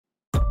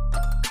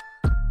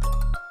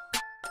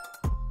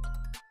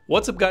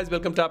What's up guys,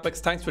 welcome to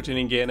Apex, thanks for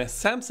tuning in.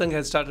 Samsung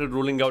has started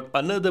rolling out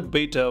another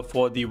beta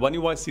for the One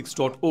UI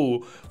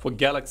 6.0 for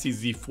Galaxy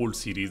Z Fold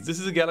series. This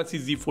is a Galaxy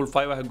Z Fold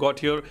 5 I have got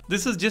here.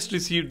 This has just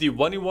received the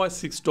One UI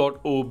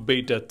 6.0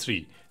 beta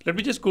 3. Let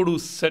me just go to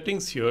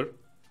settings here.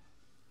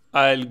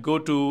 I'll go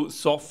to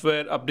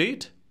software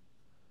update.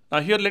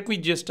 Now here let me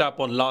just tap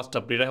on last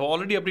update. I have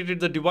already updated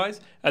the device.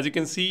 As you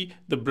can see,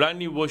 the brand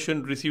new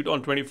version received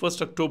on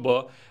 21st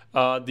October.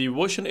 The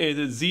version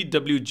is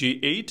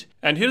ZWJ8,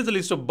 and here is the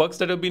list of bugs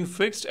that have been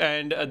fixed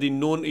and the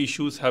known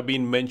issues have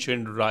been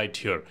mentioned right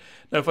here.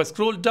 Now if I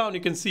scroll down,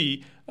 you can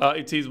see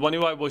it says One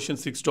UI version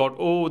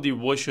 6.0. The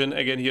version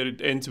again here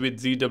it ends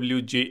with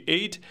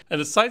ZWJ8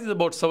 and the size is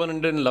about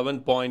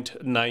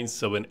 711.97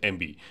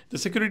 MB. The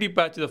security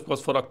patch is of course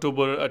for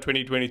October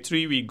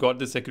 2023. We got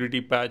the security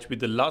patch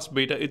with the last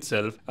beta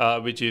itself,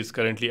 which is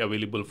currently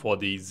available for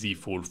the Z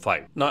Fold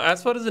 5. Now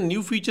as far as the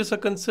new features are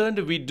concerned,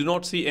 we do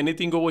not see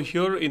anything over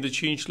here in the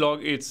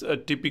changelog. It's a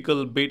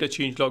typical beta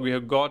changelog we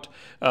have got,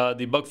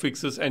 the bug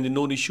fixes and the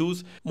known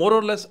issues. More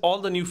or less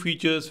all the new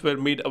features were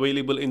made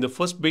available in the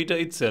first beta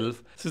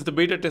itself. Since the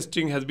beta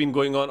testing has been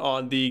going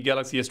on the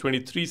Galaxy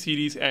S23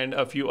 series and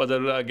a few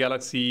other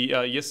Galaxy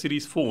S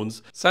series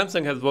phones,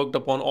 Samsung has worked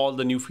upon all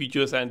the new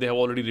features and they have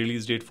already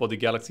released it for the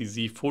Galaxy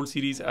Z Fold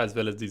series as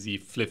well as the Z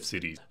Flip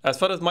series. As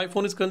far as my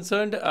phone is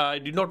concerned, I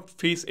did not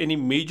face any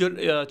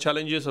major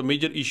challenges or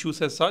major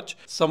issues as such.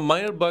 Some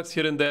minor bugs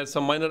here and there,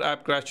 some minor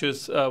app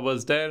crashes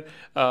was there.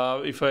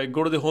 If I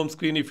go to the home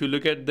screen, if you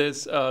look at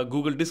this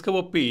Google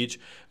Discover page,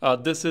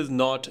 this is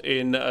not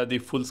in the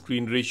full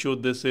screen ratio.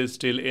 This is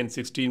still in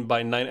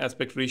 16:9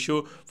 aspect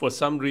ratio. For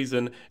some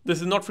reason, this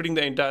is not fitting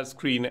the entire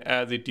screen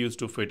as it used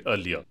to fit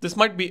earlier. This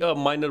might be a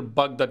minor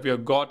bug that we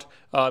have got.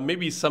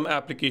 Maybe some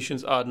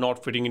applications are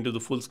not fitting into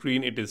the full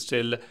screen. It is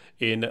still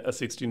in a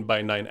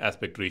 16:9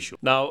 aspect ratio.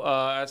 Now,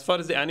 as far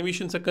as the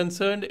animations are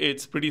concerned,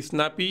 it's pretty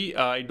snappy.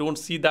 I don't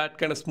see that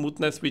kind of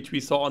smoothness which we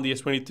saw on the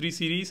S23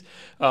 series.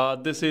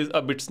 This is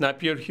a bit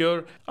snappier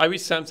here. I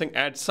wish Samsung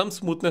adds some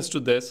smoothness to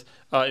this.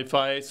 If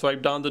I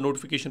swipe down the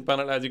notification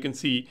panel, as you can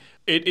see,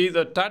 it is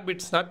a tad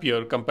bit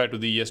snappier compared to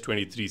the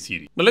S23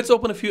 series. Now let's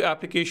open a few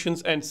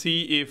applications and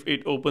see if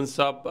it opens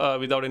up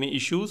without any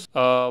issues.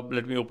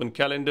 Let me open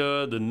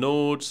Calendar, the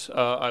Notes.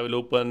 I will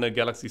open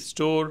Galaxy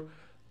Store.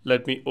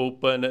 Let me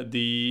open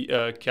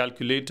the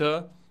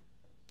calculator,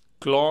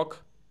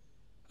 clock.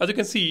 As you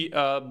can see,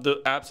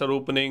 the apps are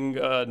opening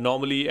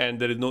normally and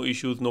there is no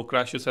issues, no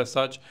crashes as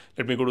such.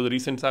 Let me go to the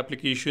Recents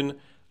application.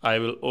 I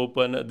will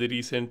open the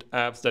recent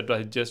apps that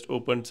I just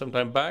opened some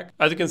time back.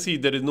 As you can see,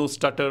 there is no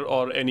stutter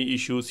or any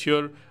issues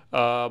here.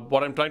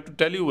 What I'm trying to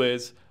tell you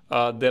is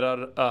there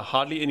are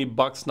hardly any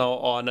bugs now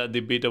on the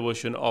beta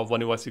version of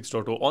One UI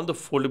 6.0 on the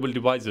foldable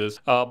devices.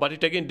 But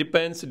it again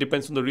depends on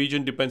the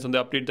region, depends on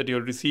the update that you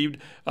have received.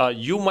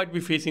 You might be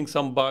facing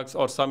some bugs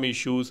or some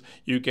issues.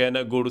 You can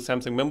go to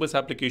Samsung Members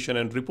application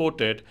and report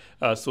it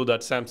so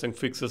that Samsung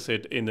fixes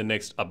it in the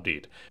next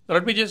update. Now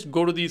let me just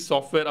go to the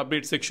software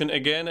update section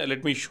again.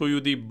 Let me show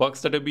you the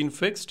bugs that have been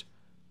fixed.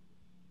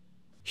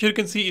 Here you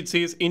can see it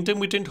says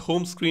intermittent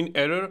home screen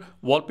error,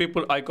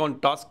 wallpaper icon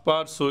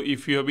taskbar. So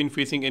if you have been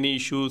facing any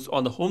issues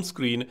on the home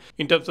screen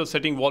in terms of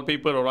setting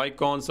wallpaper or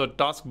icons or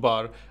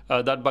taskbar,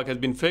 that bug has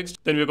been fixed.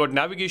 Then we've got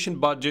navigation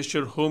bar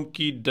gesture home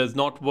key does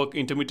not work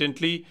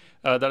intermittently.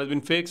 That has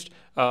been fixed.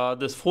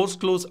 This force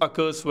close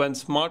occurs when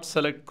Smart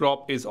Select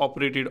Crop is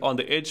operated on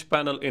the edge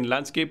panel in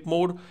landscape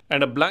mode,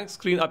 and a blank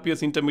screen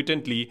appears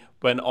intermittently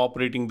when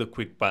operating the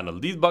quick panel.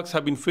 These bugs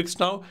have been fixed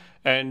now,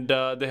 and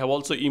they have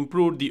also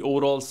improved the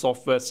overall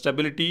software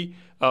stability,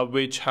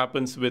 which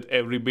happens with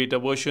every beta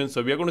version.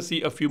 So we are going to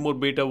see a few more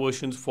beta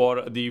versions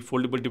for the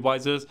foldable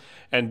devices,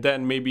 and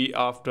then maybe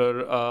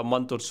after a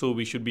month or so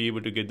we should be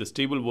able to get the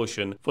stable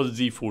version for the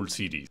Z Fold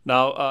series.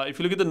 Now if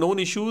you look at the known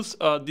issues,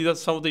 these are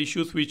some of the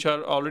issues which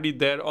are already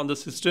there on the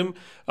system.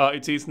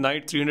 It says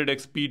night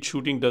 300x speed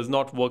shooting does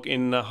not work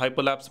in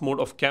hyperlapse mode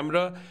of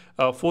camera.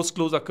 Force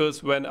close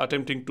occurs when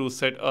attempting to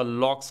set a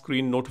lock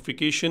screen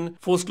notification.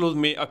 Force close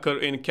may occur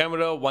in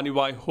camera, One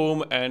UI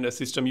home and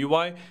system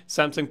UI.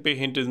 Samsung Pay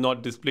hint is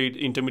not displayed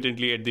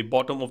intermittently at the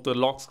bottom of the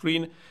lock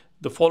screen.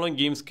 The following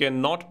games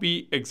cannot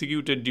be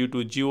executed due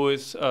to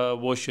GOS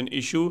version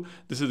issue.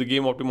 This is the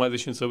game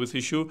optimization service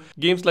issue.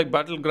 Games like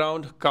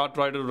Battleground, Kart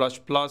Rider Rush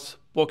Plus,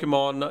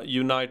 Pokemon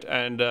Unite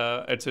and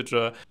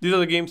etc. These are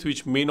the games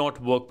which may not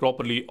work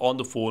properly on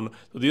the phone.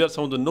 So these are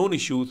some of the known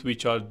issues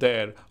which are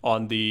there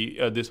on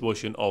the this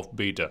version of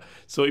beta.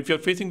 So if you're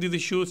facing these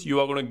issues, you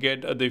are going to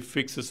get the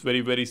fixes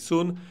very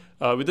soon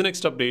with the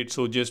next update.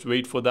 So just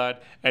wait for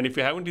that. And if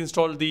you haven't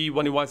installed the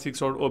One UI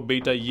 6.0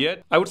 beta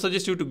yet, I would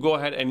suggest you to go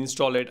ahead and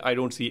install it. I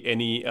don't see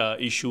any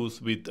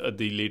issues with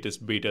the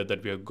latest beta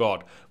that we have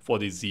got for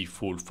the Z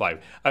Fold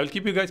 5. I will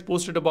keep you guys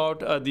posted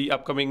about the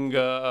upcoming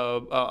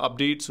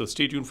updates. So stay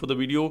stay tuned for the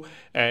video.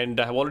 And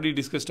I have already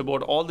discussed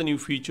about all the new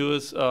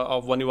features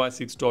of One UI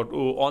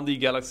 6.0 on the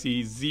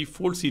Galaxy Z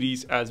Fold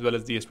series as well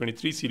as the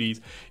S23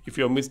 series. If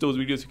you have missed those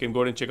videos, you can go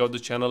ahead and check out the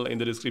channel. In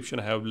the description,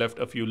 I have left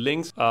a few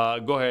links.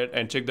 Go ahead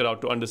and check that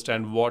out to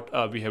understand what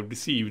we have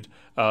received,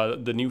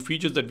 the new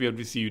features that we have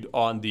received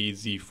on the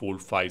Z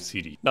Fold 5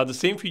 series. Now, the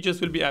same features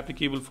will be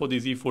applicable for the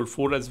Z Fold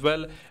 4 as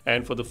well,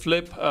 and for the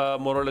Flip,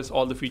 more or less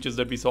all the features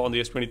that we saw on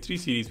the S23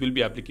 series will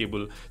be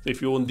applicable. So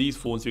if you own these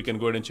phones, you can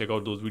go ahead and check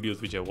out those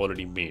videos which I've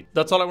already made.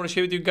 That's all I want to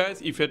share with you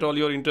guys. If at all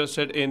you're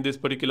interested in this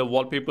particular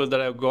wallpaper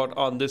that I've got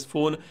on this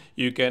phone,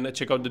 you can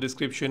check out the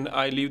description.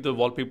 I leave the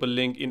wallpaper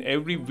link in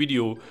every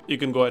video. You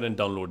can go ahead and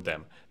download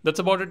them. That's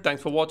about it.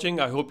 Thanks for watching.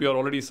 I hope you're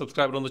already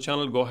subscribed on the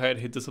channel. Go ahead,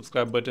 hit the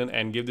subscribe button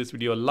and give this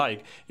video a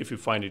like if you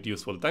find it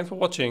useful. Thanks for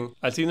watching.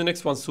 I'll see you in the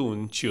next one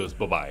soon. Cheers.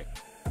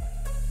 Bye-bye.